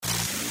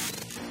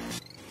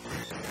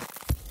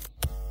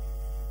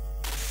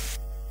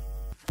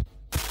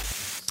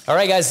All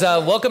right, guys,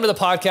 welcome to the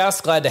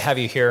podcast. Glad to have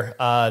you here.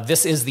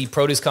 This is the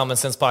Produce Common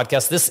Sense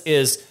podcast. This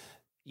is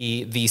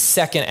the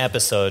second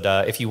episode.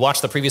 If you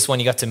watched the previous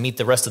one, you got to meet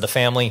the rest of the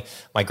family,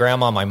 my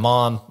grandma, my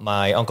mom,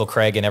 my Uncle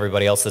Craig, and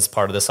everybody else that's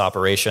part of this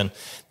operation.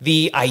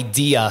 The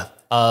idea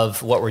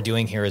of what we're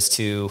doing here is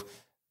to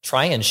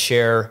try and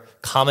share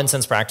common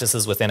sense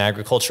practices within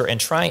agriculture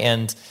and try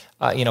and,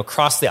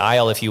 cross the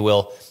aisle, if you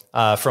will,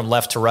 from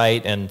left to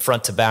right and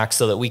front to back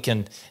so that we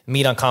can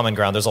meet on common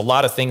ground. There's a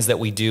lot of things that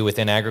we do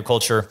within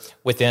agriculture,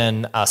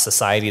 within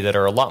society that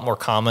are a lot more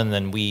common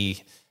than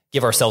we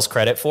give ourselves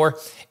credit for.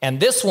 And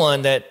this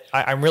one that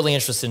I'm really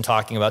interested in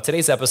talking about,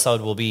 today's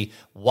episode will be,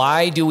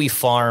 why do we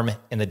farm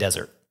in the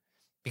desert?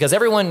 Because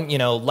everyone,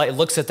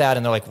 looks at that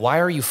and they're like, why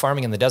are you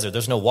farming in the desert?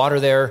 There's no water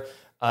there.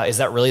 Is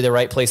that really the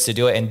right place to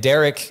do it? And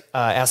Derek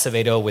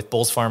Azevedo with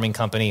Bulls Farming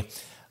Company,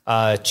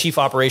 Chief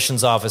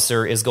Operations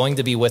Officer, is going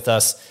to be with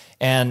us.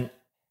 And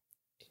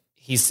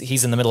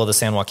he's in the middle of the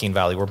San Joaquin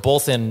Valley. We're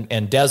both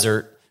in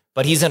desert,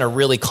 but he's in a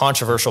really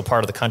controversial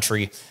part of the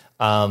country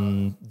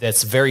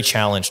that's very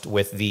challenged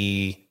with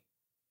the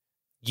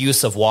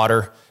use of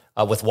water,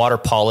 with water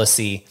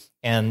policy,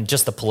 and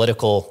just the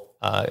political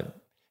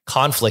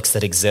conflicts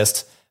that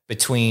exist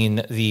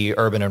between the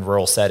urban and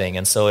rural setting.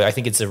 And so I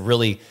think it's a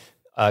really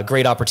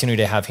great opportunity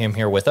to have him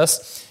here with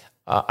us.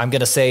 I'm going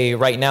to say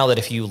right now that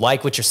if you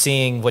like what you're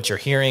seeing, what you're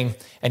hearing,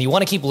 and you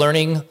want to keep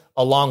learning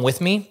along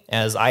with me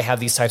as I have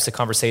these types of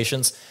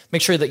conversations,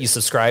 make sure that you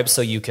subscribe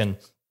so you can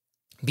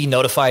be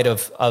notified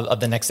of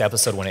the next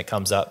episode when it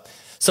comes up.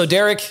 So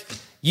Derek,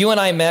 you and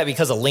I met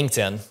because of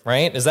LinkedIn,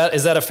 right? Is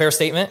that a fair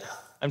statement?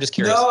 I'm just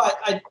curious. No,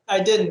 I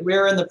didn't. We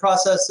were in the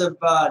process of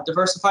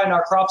diversifying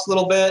our crops a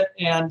little bit.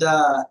 And,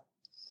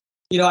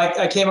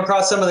 I came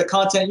across some of the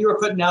content you were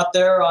putting out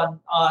there on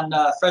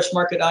fresh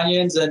market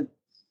onions. I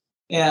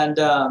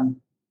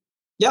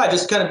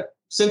just kind of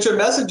sent you a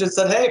message and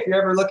said, hey, if you're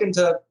ever looking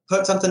to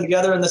put something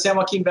together in the San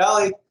Joaquin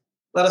Valley,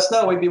 let us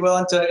know. We'd be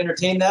willing to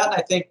entertain that. And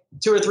I think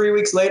 2 or 3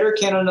 weeks later,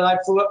 Cannon and I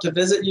flew up to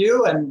visit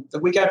you. And the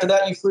week after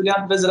that, you flew down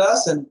to visit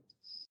us. And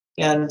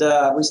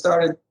we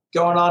started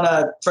going on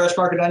a fresh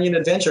market onion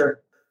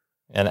adventure.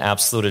 An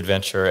absolute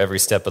adventure every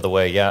step of the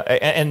way. Yeah.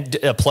 And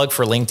a plug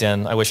for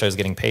LinkedIn. I wish I was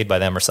getting paid by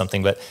them or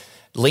something, but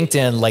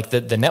LinkedIn, like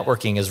the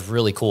networking is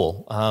really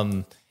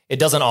cool. It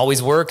doesn't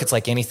always work. It's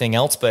like anything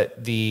else, but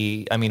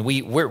I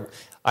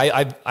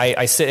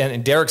sit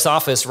in Derek's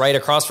office right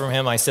across from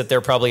him. I sit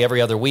there probably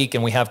every other week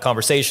and we have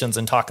conversations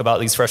and talk about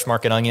these fresh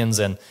market onions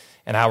and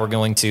how we're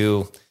going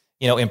to,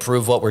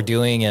 improve what we're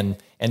doing and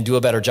do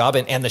a better job.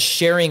 And the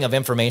sharing of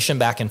information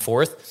back and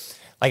forth.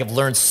 Like I've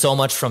learned so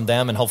much from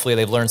them and hopefully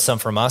they've learned some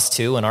from us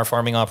too in our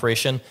farming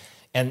operation.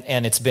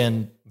 And it's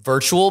been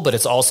virtual, but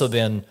it's also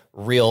been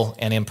real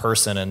and in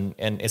person. And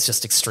it's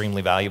just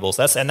extremely valuable.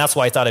 So that's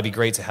why I thought it'd be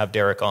great to have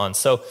Derek on.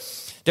 So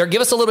Derek,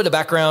 give us a little bit of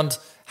background,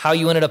 how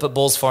you ended up at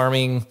Bulls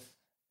Farming,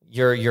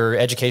 your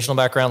educational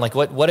background. Like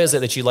what is it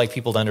that you'd like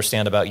people to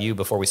understand about you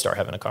before we start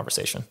having a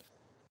conversation?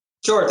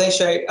 Sure. Thanks,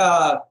 Shay.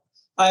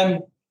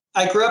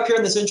 I grew up here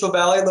in the Central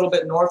Valley, a little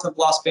bit north of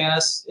Las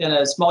Banas, in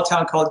a small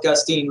town called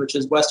Gustine, which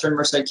is western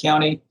Merced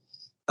County.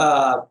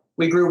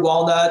 We grew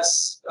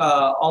walnuts,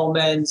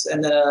 almonds,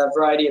 and then a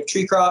variety of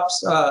tree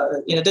crops.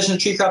 In addition to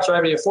tree crops, a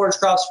variety of forage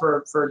crops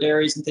for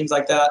dairies and things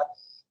like that.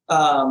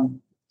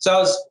 So I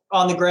was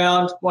on the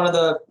ground, one of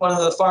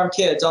the farm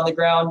kids on the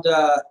ground,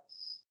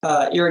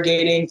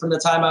 irrigating from the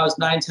time I was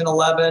 9, 10,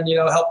 11,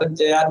 helping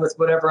dad with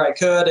whatever I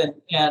could.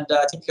 And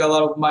I think a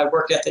lot of my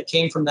work ethic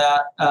came from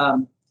that.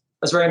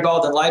 I was very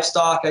involved in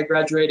livestock. I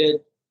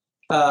graduated.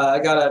 I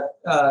got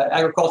a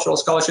agricultural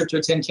scholarship to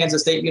attend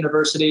Kansas State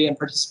University and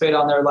participate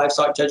on their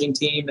livestock judging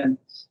team. And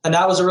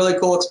that was a really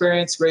cool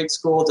experience, great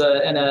school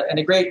and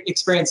a great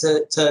experience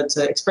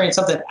to experience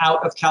something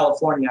out of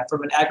California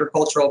from an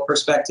agricultural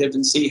perspective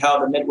and see how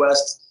the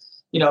Midwest,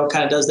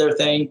 kind of does their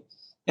thing.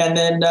 And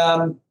then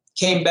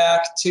came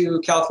back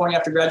to California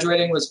after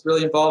graduating, was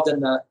really involved in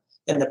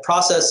the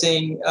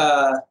processing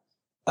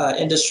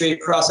industry,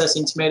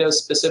 processing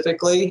tomatoes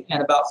specifically.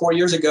 And about 4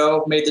 years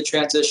ago, made the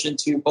transition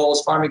to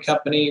Bulls Farming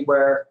Company,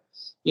 where,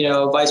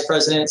 Vice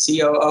President,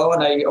 COO,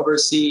 and I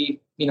oversee,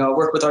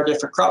 work with our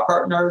different crop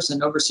partners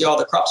and oversee all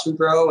the crops we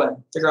grow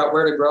and figure out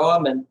where to grow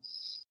them and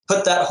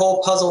put that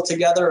whole puzzle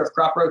together of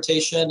crop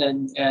rotation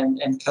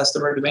and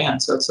customer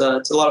demand. So it's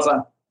a lot of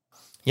fun.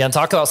 Yeah. And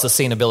talk about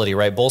sustainability,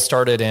 right? Bulls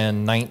started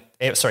in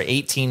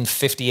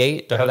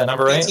 1858. Do I have that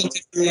number right?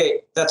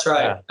 1858. That's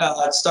right.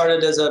 Yeah. It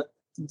started as a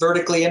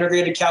vertically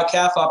integrated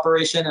cow-calf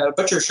operation at a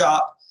butcher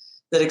shop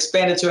that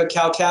expanded to a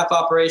cow-calf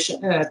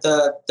operation. And at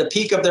the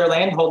peak of their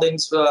land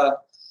holdings, were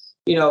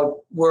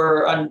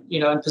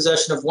in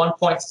possession of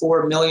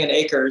 1.4 million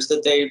acres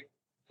that they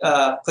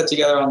put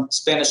together on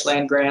Spanish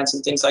land grants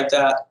and things like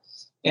that.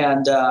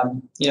 And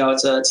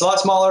it's a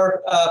lot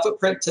smaller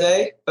footprint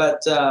today,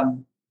 but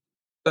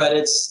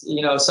it's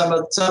some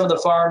of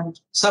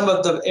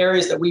the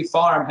areas that we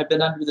farm have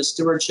been under the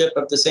stewardship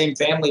of the same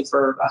family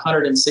for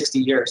 160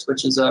 years,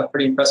 which is a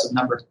pretty impressive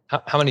number.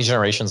 How many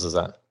generations is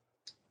that?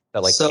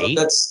 That like so 8?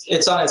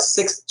 It's on its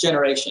 6th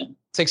generation.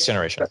 6th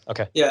generation.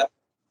 Okay. Yeah.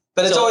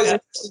 But it's always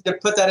interesting to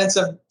put that in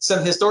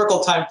some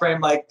historical time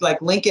frame,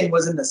 like Lincoln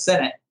was in the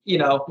Senate,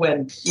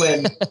 when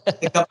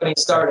the company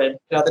started.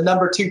 The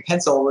number 2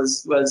 pencil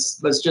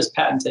was just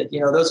patented.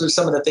 Those were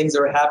some of the things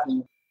that were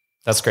happening.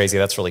 That's crazy.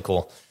 That's really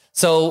cool.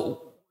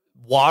 So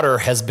water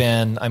has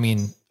been,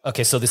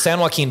 so the San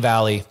Joaquin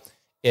Valley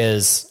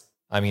is,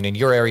 in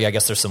your area, I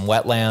guess there's some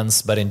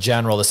wetlands, but in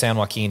general, the San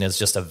Joaquin is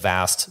just a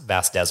vast,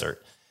 vast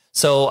desert.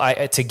 So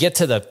to get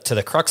to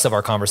the crux of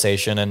our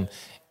conversation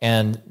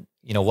and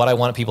what I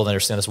want people to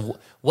understand is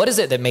what is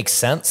it that makes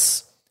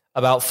sense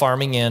about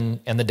farming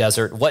in the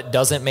desert? What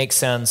doesn't make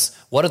sense?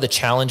 What are the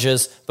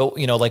challenges? But,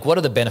 what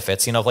are the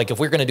benefits? If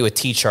we're going to do a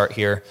T-chart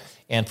here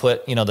and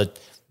put,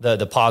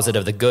 the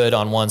positive, the good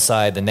on one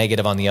side, the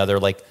negative on the other,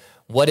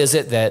 what is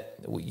it that,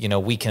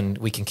 we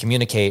can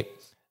communicate,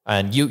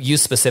 and you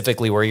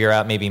specifically where you're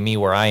at, maybe me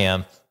where I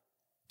am,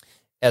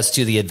 as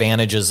to the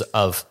advantages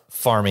of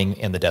farming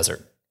in the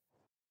desert?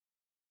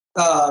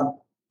 So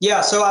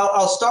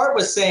I'll start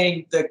with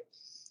saying that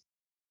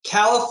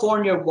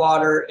California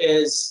water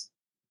is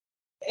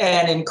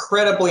an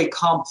incredibly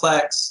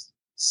complex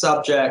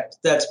subject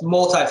that's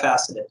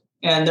multifaceted.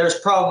 And there's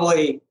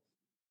probably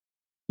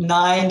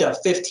 9 to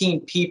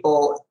 15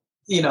 people,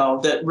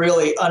 that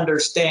really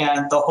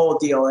understand the whole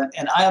deal.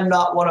 And I am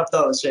not one of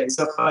those, Jay.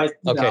 So if I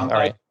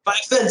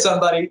offend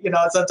somebody,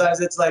 sometimes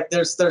it's like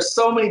there's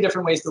so many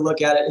different ways to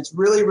look at it. It's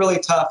really, really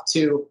tough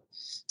to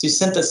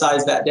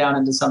synthesize that down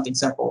into something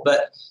simple.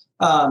 But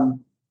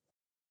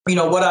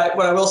what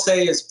I will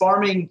say is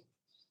farming,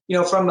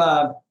 from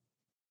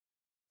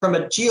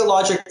a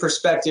geologic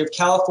perspective,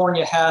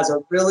 California has a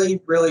really,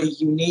 really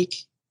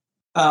unique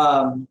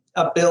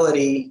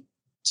ability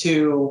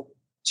to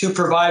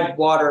provide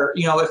water.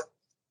 If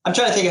I'm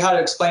trying to think of how to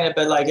explain it,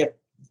 but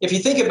if you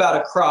think about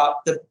a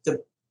crop,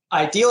 the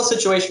ideal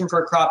situation for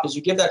a crop is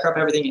you give that crop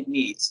everything it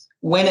needs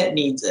when it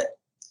needs it.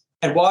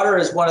 And water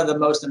is one of the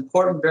most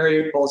important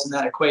variables in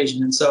that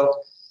equation. And so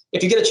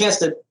if you get a chance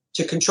to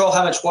control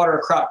how much water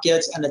a crop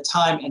gets and the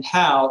time and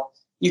how,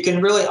 you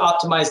can really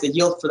optimize the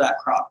yield for that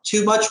crop.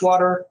 Too much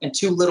water and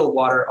too little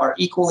water are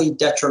equally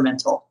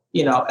detrimental,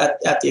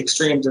 at the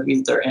extremes of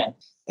either end.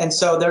 And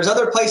so there's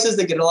other places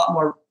that get a lot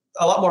more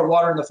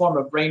water in the form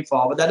of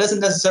rainfall, but that isn't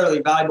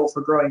necessarily valuable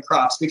for growing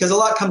crops because a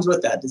lot comes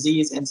with that: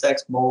 disease,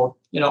 insects, mold,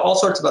 all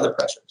sorts of other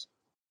pressures.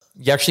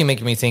 You actually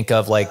make me think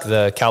of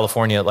the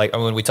California,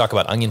 when we talk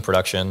about onion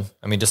production,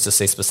 just to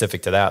stay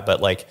specific to that,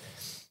 but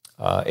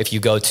if you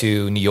go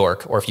to New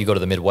York or if you go to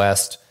the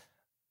Midwest,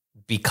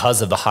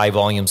 because of the high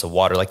volumes of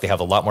water, they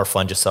have a lot more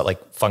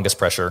fungus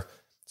pressure.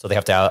 So they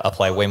have to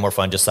apply way more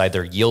fungicide.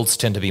 Their yields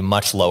tend to be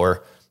much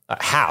lower,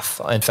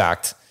 half, in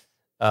fact,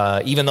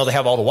 even though they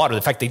have all the water.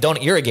 In fact, they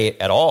don't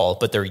irrigate at all,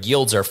 but their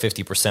yields are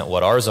 50%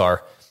 what ours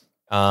are.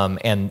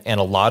 And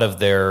a lot of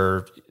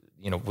their,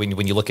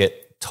 when you look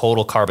at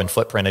total carbon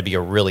footprint, it'd be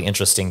a really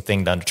interesting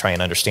thing to try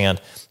and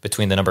understand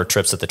between the number of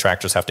trips that the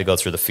tractors have to go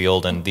through the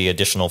field and the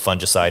additional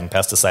fungicide and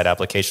pesticide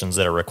applications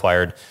that are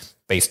required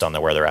based on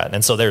where they're at.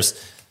 And so there's,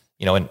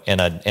 in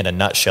a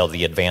nutshell,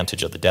 the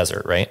advantage of the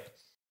desert, right?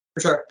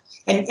 For sure.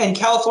 And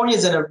California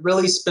is in a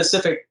really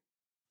specific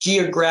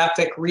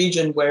geographic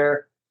region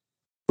where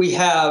we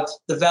have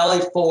the valley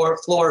floor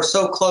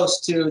so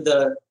close to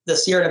the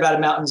Sierra Nevada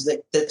mountains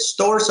that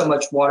store so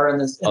much water in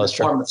the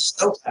form of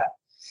snowpack.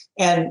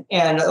 And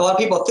a lot of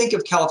people think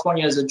of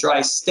California as a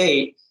dry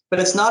state, but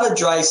it's not a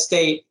dry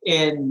state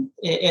in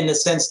the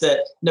sense that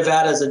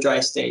Nevada is a dry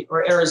state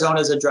or Arizona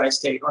is a dry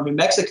state or New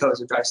Mexico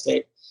is a dry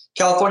state.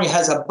 California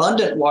has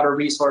abundant water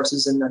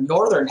resources in the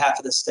northern half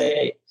of the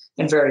state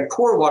and very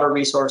poor water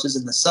resources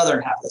in the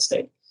southern half of the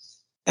state.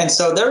 And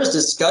so there was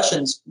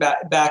discussions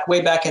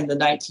way back in the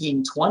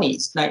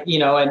 1920s,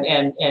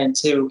 and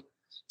to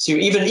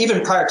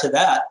even prior to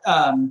that,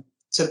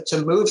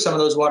 to move some of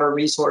those water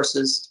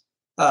resources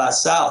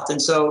south.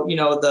 And so,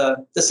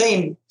 the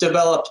same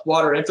developed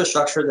water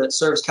infrastructure that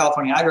serves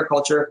California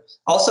agriculture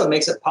also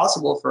makes it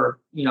possible for,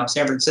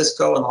 San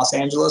Francisco and Los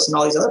Angeles and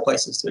all these other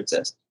places to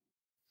exist.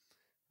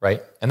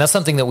 Right. And that's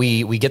something that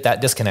we get that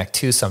disconnect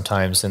too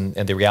sometimes. And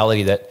the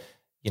reality that,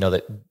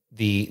 that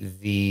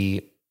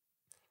the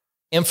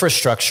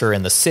infrastructure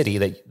in the city,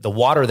 that the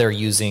water they're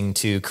using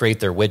to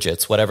create their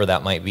widgets, whatever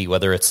that might be,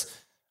 whether it's,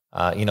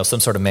 some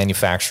sort of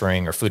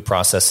manufacturing or food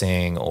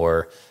processing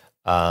or,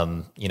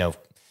 there's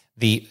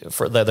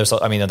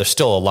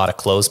still a lot of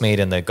clothes made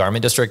in the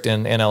garment district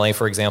in LA,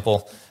 for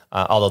example,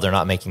 although they're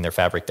not making their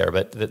fabric there,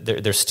 but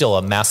there's still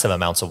a massive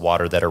amounts of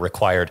water that are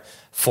required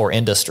for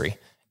industry.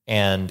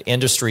 And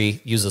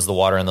industry uses the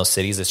water in those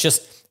cities. It's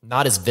just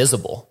not as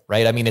visible,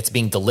 right? It's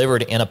being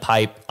delivered in a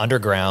pipe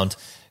underground,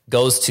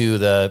 goes to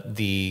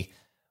the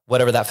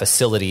whatever that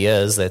facility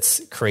is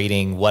that's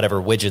creating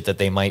whatever widget that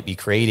they might be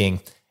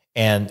creating,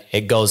 and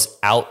it goes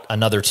out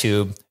another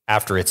tube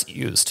after it's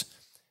used,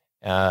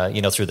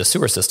 through the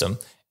sewer system.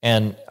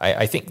 And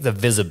I think the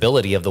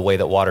visibility of the way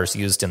that water is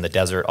used in the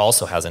desert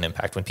also has an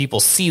impact. When people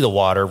see the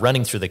water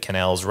running through the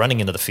canals, running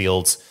into the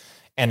fields,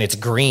 and it's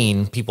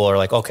green, people are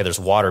like, okay, there's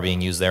water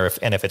being used there.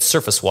 If it's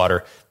surface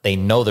water, they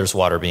know there's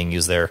water being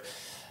used there.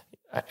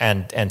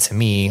 And to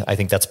me, I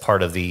think that's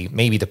part of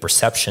maybe the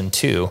perception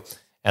too,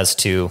 as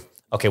to,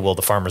 okay, well,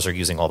 the farmers are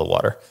using all the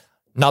water.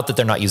 Not that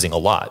they're not using a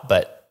lot,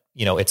 but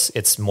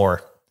it's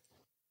more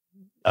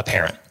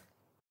apparent.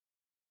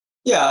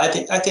 Yeah,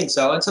 I think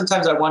so. And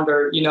sometimes I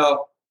wonder,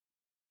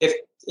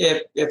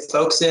 if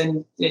folks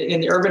in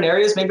the urban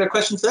areas, maybe a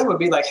question for them would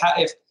be like, how,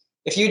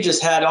 if you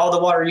just had all the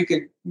water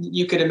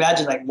you could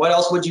imagine, like, what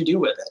else would you do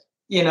with it?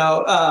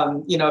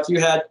 If you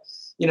had,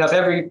 if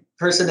every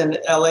person in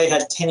LA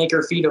had 10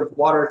 acre feet of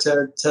water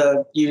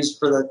to use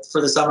for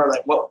the summer,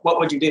 like what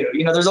would you do?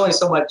 There's only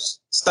so much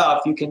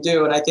stuff you can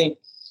do. And I think,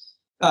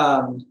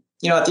 at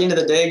the end of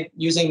the day,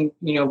 using,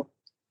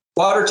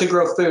 water to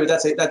grow food,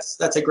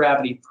 that's a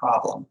gravity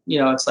problem.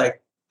 It's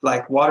like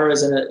water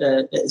is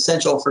an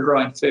essential for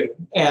growing food,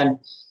 and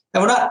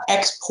we're not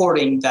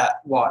exporting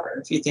that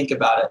water. If you think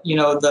about it,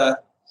 the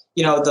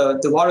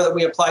water that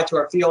we apply to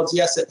our fields,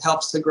 yes, it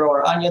helps to grow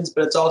our onions,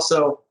 but it's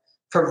also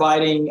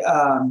providing,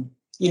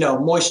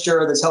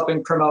 moisture that's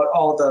helping promote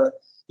all the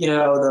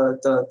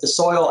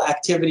soil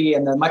activity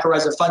and the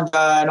mycorrhizal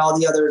fungi and all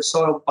the other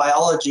soil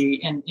biology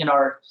in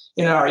our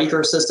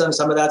ecosystem.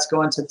 Some of that's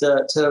going to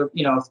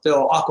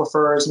fill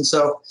aquifers. And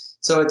so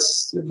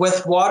it's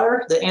with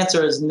water, the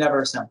answer is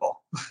never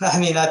simple. I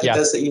think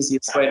that's the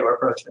easiest way to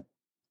approach it.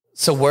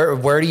 So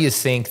where do you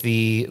think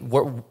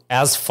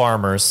as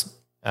farmers,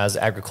 as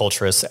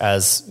agriculturists,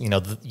 as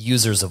the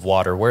users of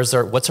water, what's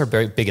our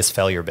biggest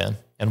failure been?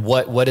 And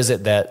what is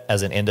it that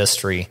as an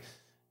industry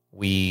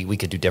we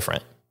could do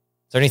different?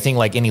 Is there anything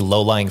like any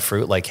low-lying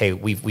fruit, like, hey,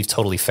 we've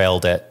totally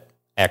failed at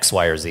X,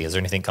 Y, or Z? Is there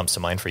anything comes to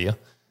mind for you?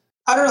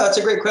 I don't know. That's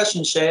a great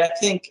question, Shay. I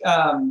think,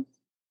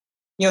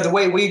 the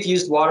way we've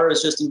used water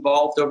has just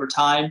evolved over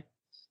time.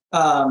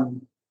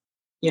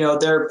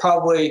 There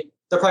probably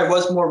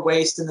was more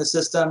waste in the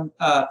system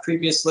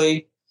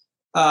previously.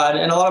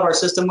 And a lot of our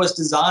system was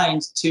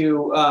designed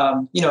to,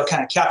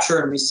 kind of capture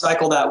and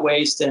recycle that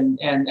waste. And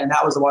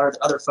that was the water that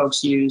other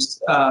folks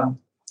used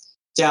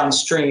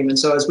downstream. And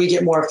so as we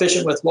get more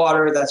efficient with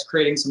water, that's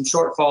creating some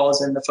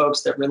shortfalls in the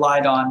folks that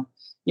relied on,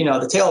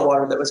 the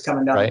tailwater that was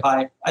coming down the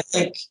pipe. I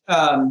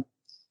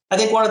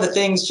think one of the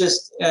things,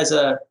 just as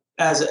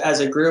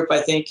a group,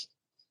 I think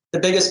the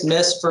biggest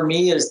miss for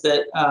me is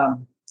that,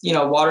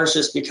 water's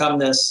just become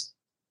this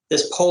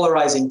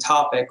polarizing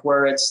topic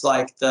where it's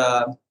like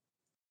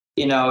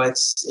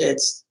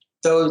it's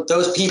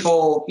those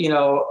people,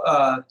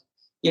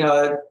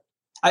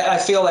 I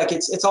feel like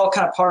it's all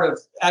kind of part of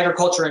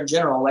agriculture in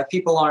general. Like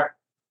people aren't,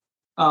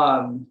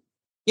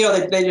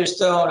 they just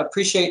don't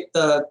appreciate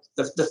the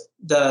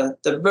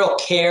real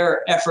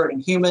care, effort,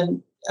 and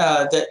human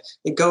that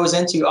goes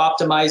into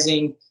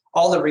optimizing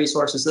all the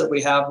resources that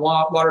we have,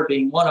 water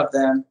being one of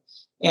them.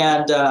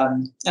 And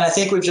I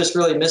think we've just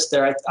really missed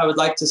there. I would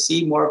like to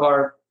see more of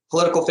our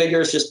political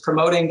figures just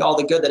promoting all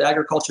the good that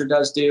agriculture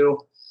does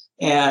do,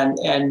 and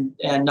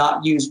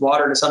not use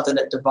water to something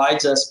that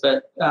divides us,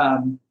 but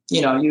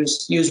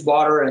use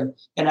water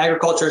and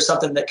agriculture is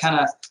something that kind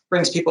of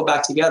brings people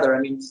back together. I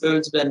mean,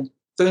 food's been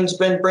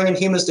bringing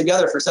humans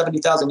together for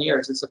 70,000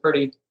 years. It's a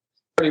pretty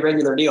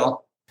regular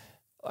deal.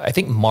 I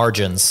think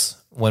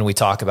margins, when we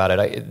talk about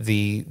it,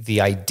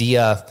 the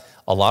idea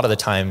a lot of the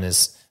time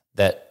is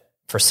that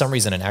for some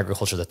reason in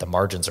agriculture that the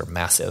margins are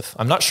massive.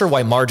 I'm not sure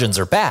why margins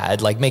are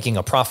bad, like making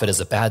a profit is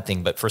a bad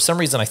thing, but for some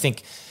reason I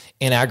think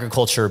in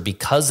agriculture,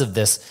 because of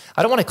this,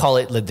 I don't want to call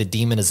it the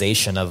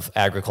demonization of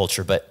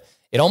agriculture, but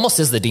it almost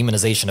is the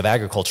demonization of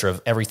agriculture,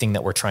 of everything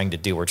that we're trying to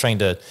do. We're trying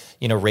to,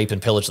 rape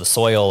and pillage the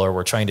soil, or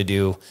we're trying to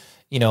do,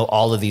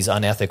 all of these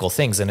unethical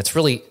things. And it's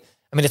really,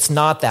 it's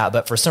not that,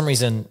 but for some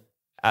reason,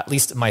 at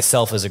least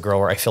myself as a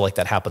grower, I feel like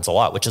that happens a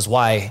lot, which is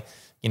why,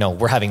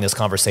 we're having this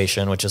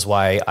conversation, which is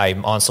why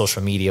I'm on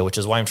social media, which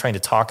is why I'm trying to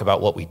talk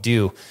about what we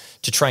do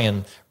to try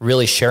and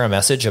really share a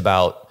message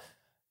about,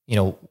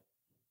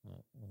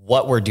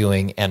 what we're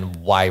doing and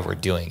why we're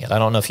doing it. I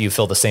don't know if you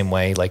feel the same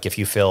way. Like if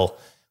you feel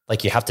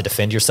like you have to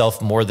defend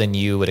yourself more than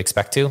you would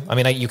expect to.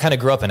 You kind of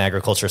grew up in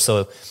agriculture,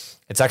 so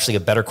it's actually a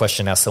better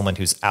question to ask someone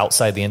who's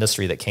outside the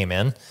industry that came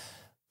in.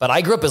 But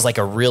I grew up as like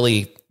a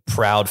really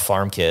proud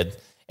farm kid.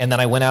 And then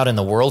I went out in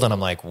the world and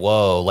I'm like,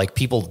 whoa, like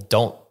people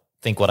don't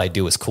think what I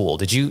do is cool.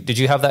 Did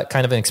you have that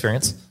kind of an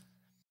experience?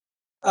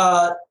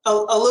 A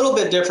little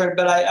bit different,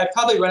 but I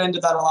probably run into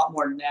that a lot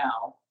more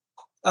now.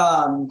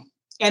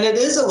 And it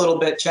is a little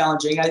bit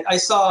challenging. I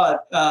saw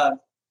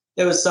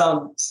it was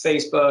some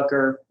Facebook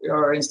or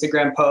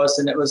Instagram post,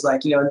 and it was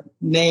like,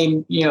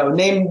 name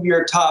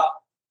your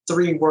top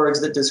 3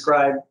 words that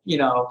describe,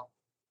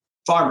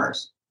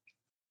 farmers.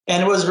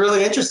 And it was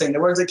really interesting. The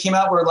words that came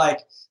out were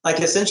like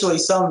essentially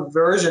some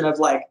version of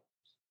like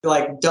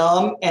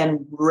dumb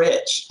and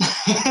rich.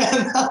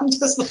 And I'm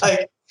just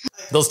like,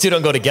 those two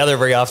don't go together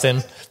very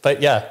often,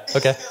 but yeah.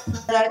 Okay.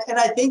 And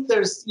I think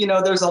there's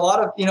a lot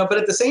of, but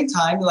at the same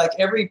time, like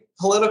everyone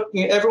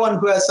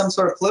who has some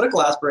sort of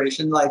political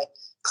aspiration, like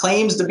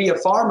claims to be a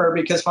farmer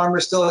because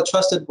farmers still a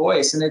trusted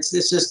voice. And it's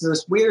just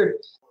this weird,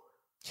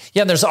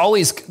 Yeah, and there's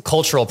always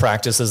cultural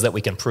practices that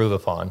we can prove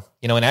upon.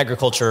 In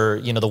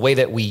agriculture, the way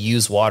that we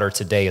use water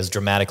today is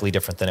dramatically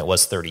different than it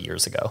was 30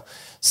 years ago.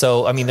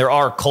 So, I mean, there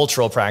are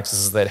cultural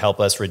practices that help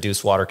us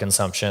reduce water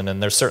consumption,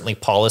 and there's certainly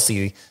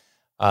policy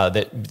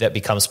that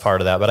becomes part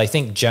of that. But I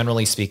think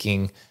generally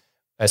speaking,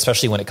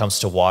 especially when it comes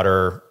to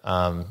water,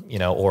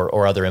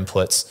 or other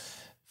inputs,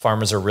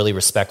 farmers are really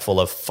respectful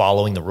of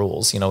following the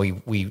rules.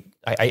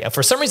 I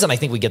for some reason, I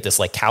think we get this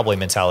like cowboy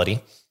mentality,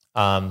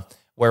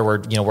 where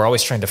we're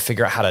always trying to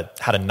figure out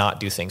how to not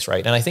do things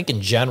right. And I think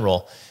in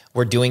general,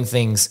 we're doing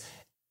things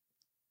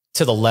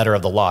to the letter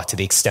of the law to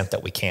the extent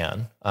that we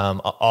can,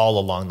 all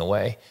along the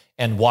way.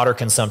 And water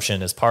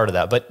consumption is part of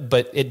that.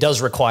 But it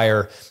does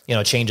require,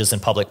 changes in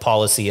public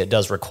policy. It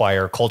does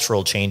require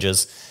cultural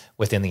changes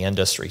within the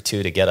industry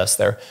too, to get us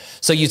there.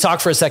 So you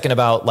talked for a second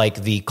about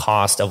like the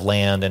cost of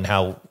land and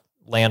how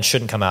land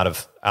shouldn't come out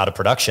of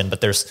production,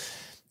 but there's,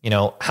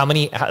 how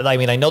many, I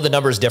mean, I know the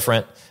number is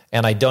different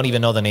and I don't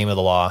even know the name of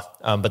the law.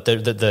 But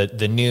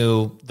the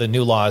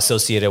new law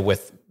associated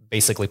with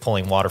basically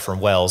pulling water from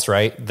wells,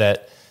 right?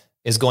 That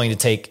is going to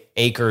take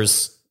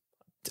acres.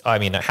 I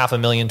mean,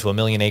 500,000 to 1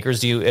 million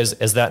acres.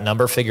 Is that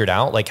number figured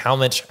out? Like how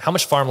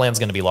much farmland is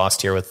going to be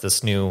lost here with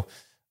this new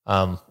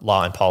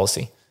law and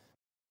policy?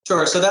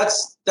 Sure. So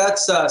that's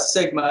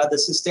SGMA, the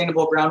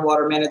Sustainable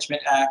Groundwater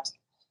Management Act.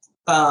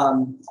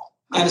 And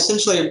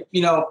essentially,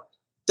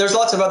 there's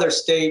lots of other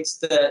states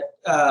that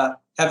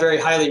have very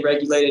highly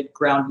regulated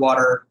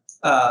groundwater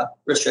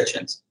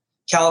restrictions.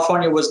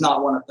 California was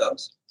not one of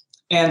those.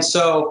 And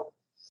so,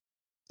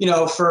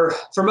 for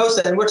most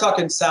of it, and we're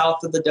talking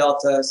south of the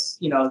deltas,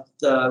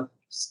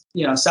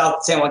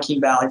 South San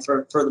Joaquin Valley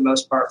for the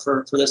most part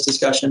for this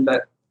discussion.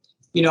 But,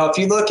 if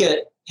you look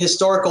at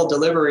historical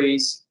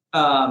deliveries,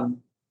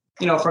 from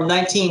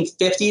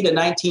 1950 to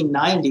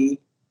 1990,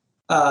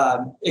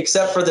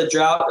 except for the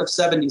drought of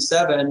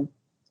 77,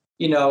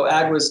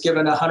 ag was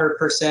given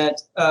 100%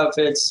 of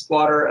its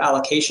water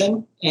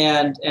allocation,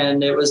 and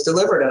it was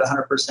delivered at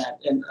 100%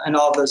 in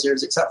all of those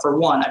years, except for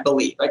one, I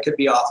believe. I could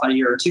be off on a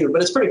year or two,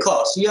 but it's pretty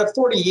close. So you have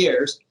 40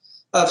 years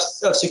of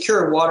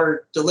secure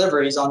water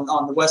deliveries on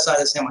the west side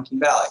of the San Joaquin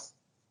Valley.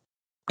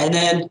 And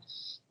then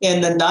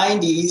in the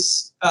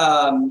 90s,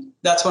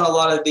 that's when a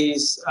lot of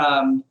these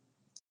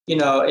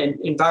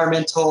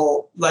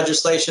environmental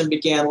legislation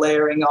began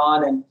layering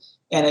on,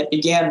 and it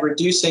began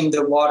reducing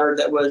the water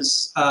that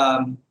was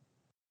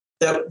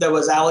that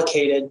was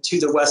allocated to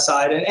the west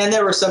side. And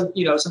there were some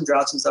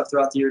droughts and stuff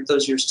throughout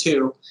those years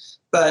too.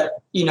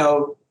 But,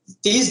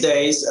 these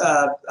days,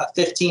 a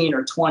 15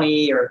 or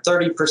 20 or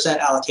 30%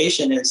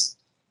 allocation is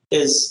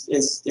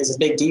a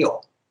big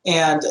deal.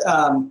 And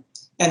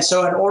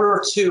so in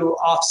order to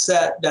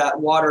offset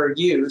that water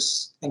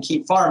use and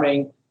keep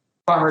farming,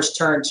 farmers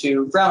turned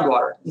to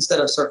groundwater instead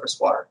of surface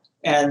water.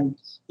 And,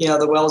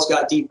 the wells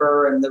got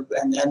deeper and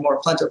more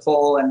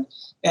plentiful.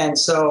 And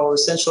so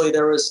essentially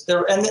there was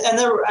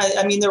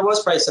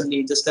probably some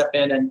need to step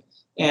in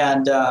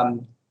and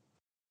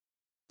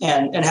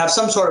have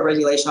some sort of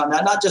regulation on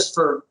that, not just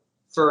for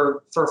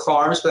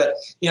farms, but,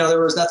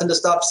 there was nothing to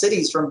stop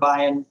cities from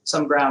buying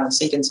some ground and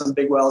sinking some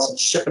big wells and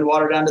shipping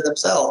water down to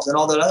themselves and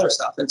all that other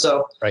stuff. And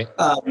so, right.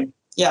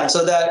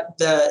 So that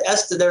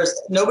there's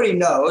nobody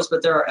knows,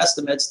 but there are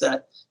estimates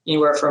that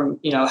anywhere from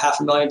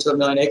 500,000 to 1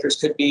 million acres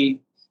could be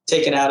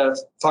taken out of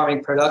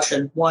farming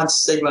production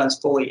once SGMA is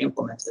fully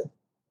implemented.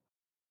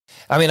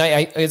 I mean,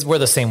 we're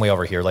the same way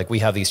over here. Like we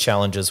have these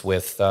challenges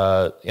with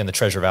in the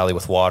Treasure Valley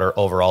with water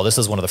overall. This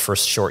is one of the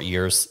first short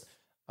years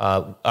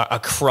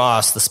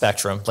across the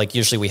spectrum. Like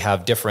usually we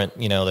have different,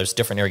 there's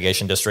different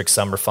irrigation districts.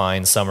 Some are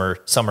fine, some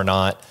are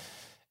not.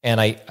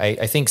 And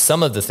I think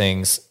some of the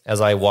things,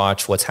 as I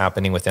watch what's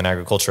happening within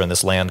agriculture and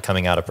this land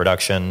coming out of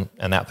production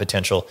and that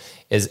potential,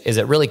 is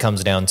it really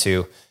comes down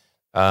to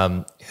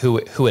who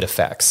it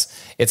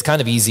affects. It's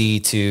kind of easy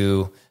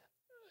to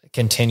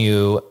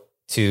continue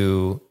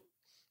to,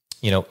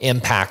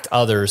 impact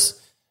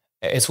others.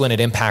 It's when it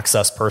impacts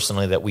us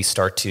personally that we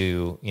start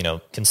to,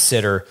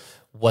 consider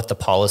what the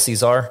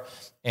policies are.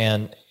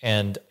 And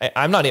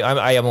I'm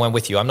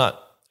with you. I'm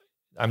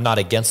not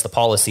against the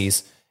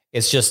policies.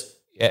 It's just,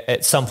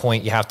 at some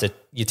point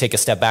you take a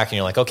step back and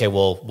you're like, okay,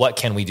 well, what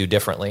can we do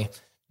differently?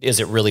 Is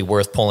it really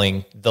worth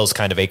pulling those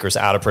kind of acres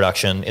out of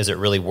production? Is it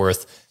really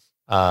worth,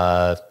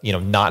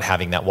 not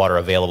having that water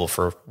available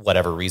for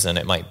whatever reason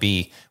it might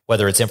be,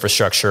 whether it's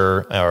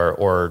infrastructure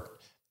or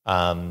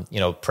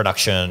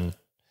production,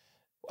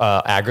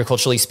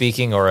 agriculturally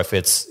speaking, or if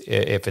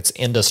it's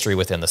industry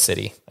within the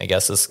city, I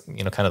guess is,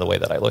 kind of the way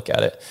that I look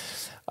at it.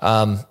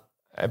 I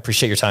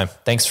appreciate your time.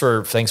 Thanks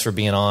for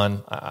being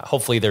on.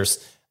 Hopefully there's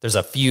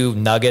a few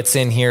nuggets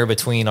in here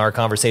between our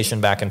conversation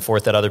back and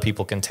forth that other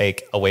people can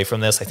take away from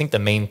this. I think the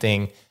main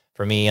thing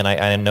for me, and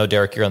I know,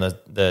 Derek, you're on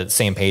the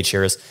same page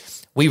here, is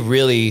we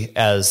really,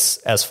 as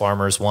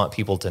farmers, want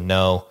people to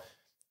know,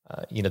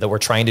 that we're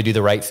trying to do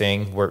the right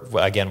thing. We're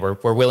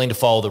willing to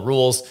follow the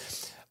rules.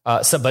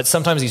 But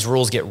sometimes these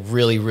rules get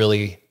really,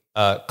 really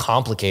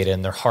complicated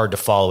and they're hard to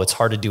follow. It's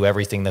hard to do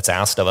everything that's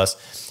asked of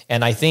us.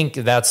 And I think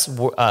that's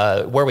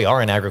where we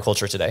are in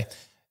agriculture today.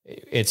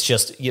 It's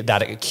just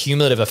that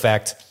cumulative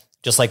effect,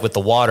 just like with the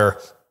water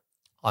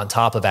on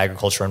top of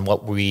agriculture and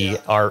what we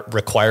are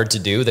required to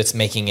do, that's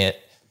making it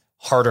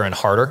harder and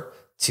harder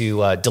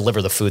to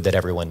deliver the food that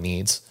everyone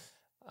needs.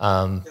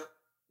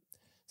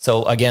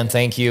 So again,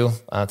 thank you.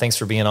 Thanks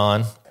for being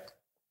on.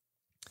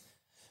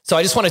 So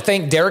I just want to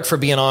thank Derek for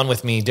being on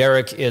with me.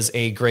 Derek is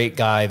a great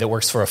guy that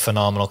works for a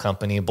phenomenal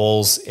company.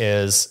 Bolles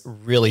is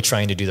really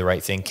trying to do the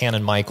right thing.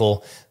 Canon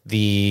Michael,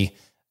 the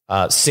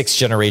sixth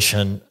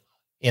generation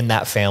in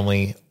that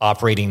family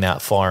operating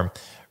that farm,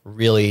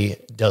 really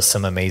does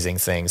some amazing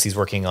things. He's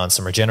working on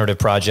some regenerative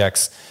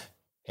projects,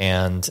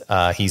 and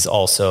he's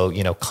also,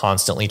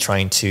 constantly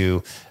trying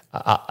to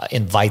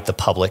invite the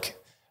public,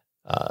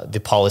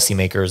 the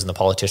policymakers and the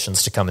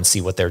politicians to come and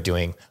see what they're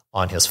doing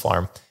on his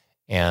farm.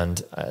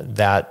 And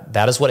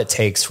that is what it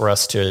takes for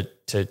us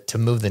to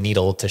move the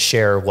needle, to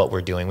share what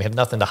we're doing. We have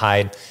nothing to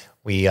hide.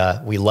 We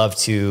love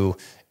to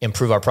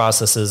improve our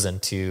processes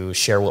and to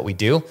share what we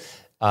do.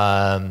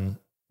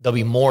 There'll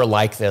be more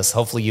like this.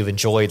 Hopefully you've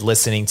enjoyed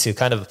listening to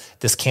kind of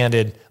this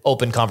candid,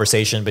 open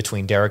conversation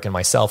between Derek and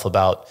myself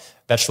about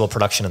vegetable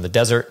production in the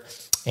desert.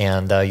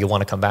 And you'll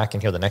want to come back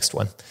and hear the next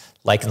one.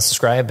 Like and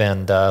subscribe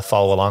and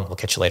follow along. We'll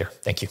catch you later.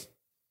 Thank you.